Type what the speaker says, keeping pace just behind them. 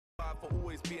for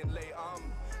always being late.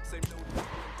 Same little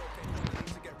need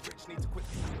to get rich, need to quit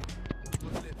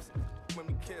lips when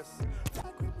we kiss.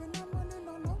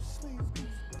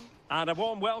 And a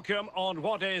warm welcome on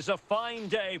what is a fine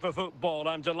day for football.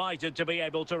 I'm delighted to be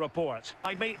able to report.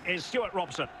 Behind me is Stuart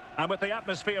Robson. And with the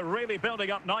atmosphere really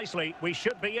building up nicely, we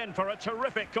should be in for a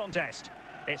terrific contest.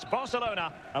 It's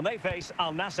Barcelona, and they face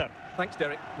Al Nassr. Thanks,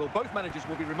 Derek. Well, both managers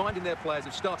will be reminding their players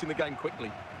of starting the game quickly,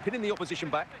 pinning the opposition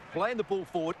back, playing the ball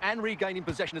forward and regaining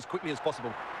possession as quickly as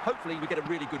possible. Hopefully, we get a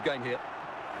really good game here.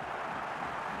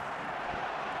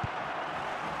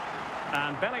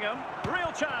 And Bellingham,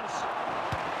 real chance.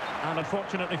 And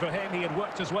unfortunately for him, he had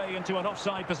worked his way into an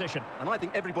offside position. And I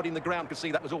think everybody in the ground could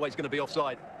see that was always going to be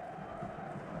offside.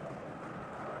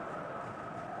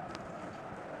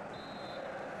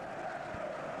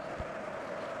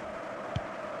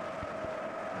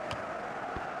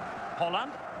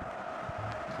 Holland.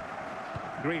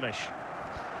 Grealish.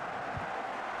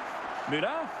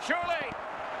 Müller. Surely.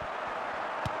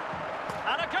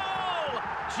 And a goal!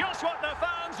 Just what the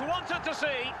fans wanted to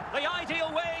see. The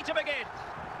ideal way to begin.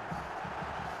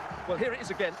 Well, here it is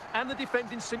again, and the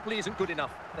defending simply isn't good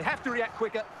enough. They have to react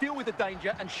quicker, deal with the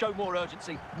danger and show more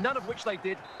urgency, none of which they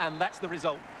did, and that's the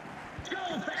result.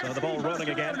 So the ball rolling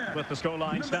again with the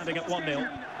scoreline standing at 1-0.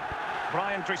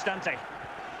 Brian Cristante.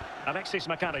 Alexis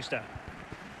McAllister.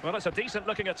 Well, it's a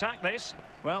decent-looking attack, this.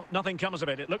 Well, nothing comes of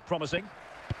it. It looked promising.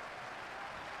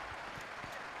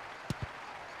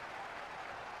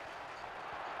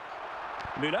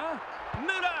 Müller.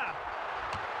 Müller!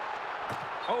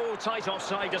 Oh, tight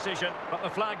offside decision, but the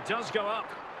flag does go up.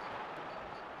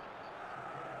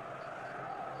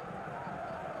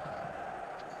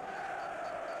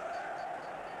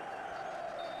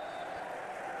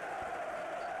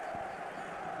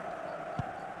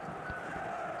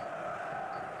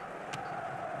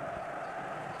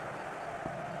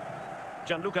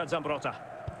 Gianluca Zambrotta.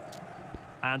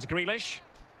 And Grealish.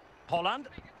 Holland.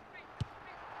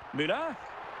 Müller.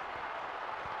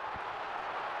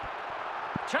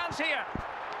 Chance here.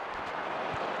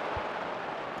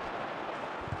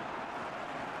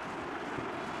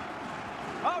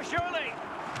 Oh, surely.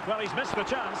 Well, he's missed the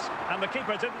chance, and the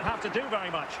keeper didn't have to do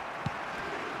very much.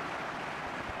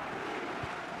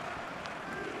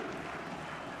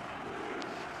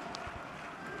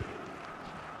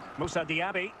 Moussa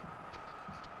Diaby.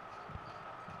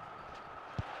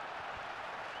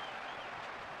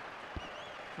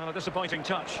 Well, a disappointing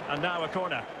touch, and now a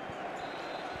corner.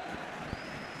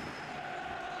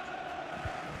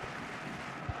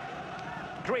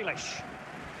 Grealish.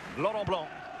 Laurent Blanc.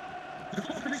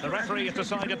 The referee has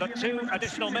decided that 2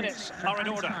 additional minutes are in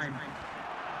order.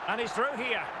 And he's through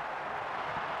here.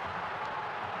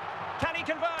 Can he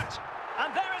convert?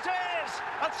 And there it is!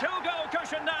 A 2-goal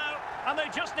cushion now, and they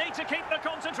just need to keep the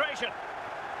concentration.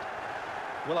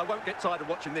 Well, I won't get tired of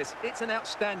watching this. It's an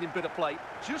outstanding bit of play.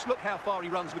 Just look how far he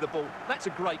runs with the ball. That's a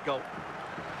great goal.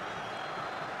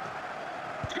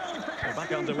 We're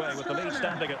back underway with the lead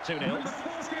standing at 2-0.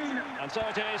 And so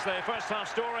it is, the first half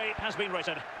story has been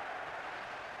written.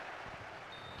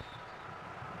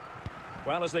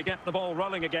 Well, as they get the ball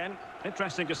rolling again,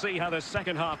 interesting to see how the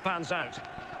second half pans out.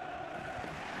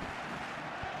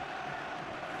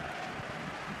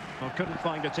 Well, couldn't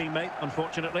find a teammate,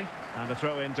 unfortunately, and a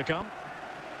throw-in to come.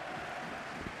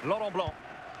 Laurent Blanc.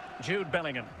 Jude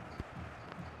Bellingham.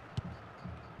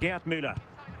 Gerd Müller.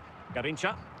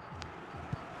 Garincha.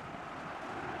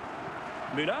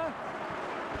 Müller.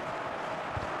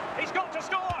 He's got to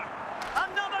score!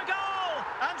 Another goal!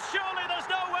 And surely there's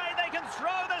no way they can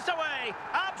throw this away.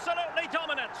 Absolutely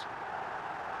dominant.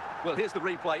 Well, here's the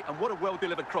replay, and what a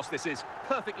well-delivered cross this is.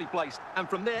 Perfectly placed, and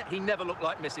from there, he never looked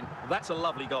like missing. That's a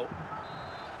lovely goal.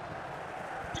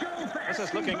 This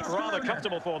is looking rather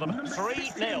comfortable for them.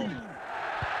 3-0.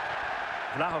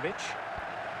 Vlahovic.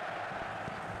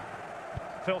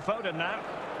 Phil Foden now.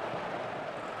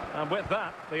 And with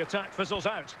that, the attack fizzles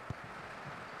out.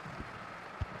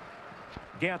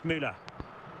 Gerd Müller.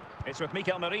 It's with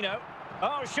Mikel Merino.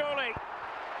 Oh, surely.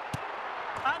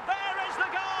 And there is the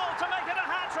goal to make it a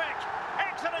hat-trick.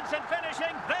 Excellence in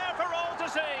finishing, there for all to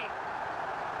see.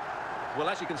 Well,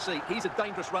 as you can see, he's a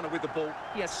dangerous runner with the ball.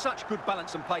 He has such good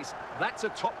balance and pace. That's a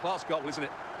top-class goal, isn't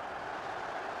it?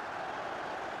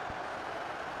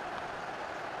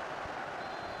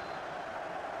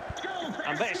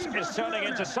 And this is turning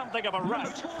into something of a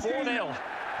rout. 4-0.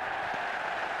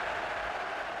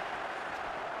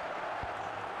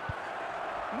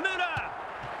 Müller!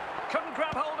 Couldn't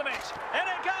grab hold of it. In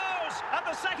it goes! At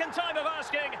the second time of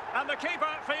asking, and the keeper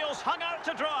feels hung out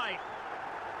to dry.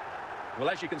 Well,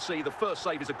 as you can see, the first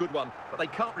save is a good one, but they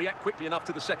can't react quickly enough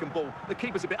to the second ball. The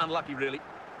keeper's a bit unlucky, really.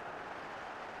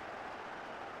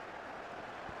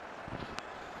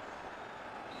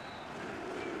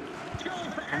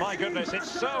 My goodness,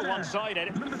 it's so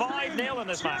one-sided. 5-0 in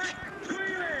this match.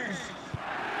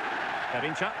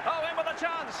 Garincha. Oh, in with a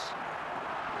chance.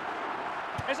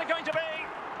 Is it going to be?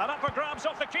 And up for grabs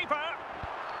off the keeper.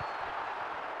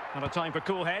 And a time for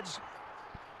cool heads.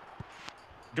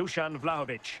 Dusan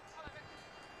Vlahovic.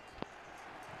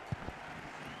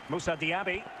 Moussa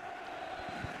Diaby.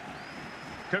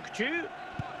 Kukçu.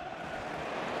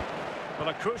 Well,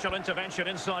 a crucial intervention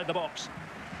inside the box.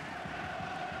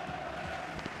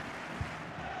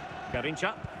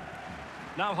 Garincha.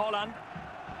 Now Holland.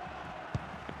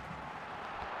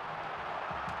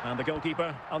 And the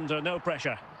goalkeeper under no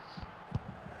pressure.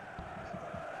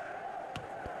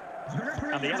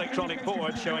 And the electronic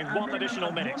board showing 1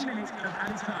 additional minute.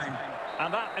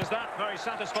 And that is very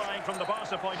satisfying from the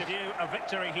Barca point of view. A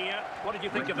victory here. What did you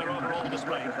think of their overall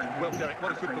display? Well, Derek,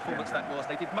 what a good performance that was.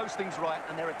 They did most things right,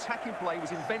 and their attacking play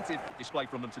was inventive display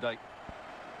from them today.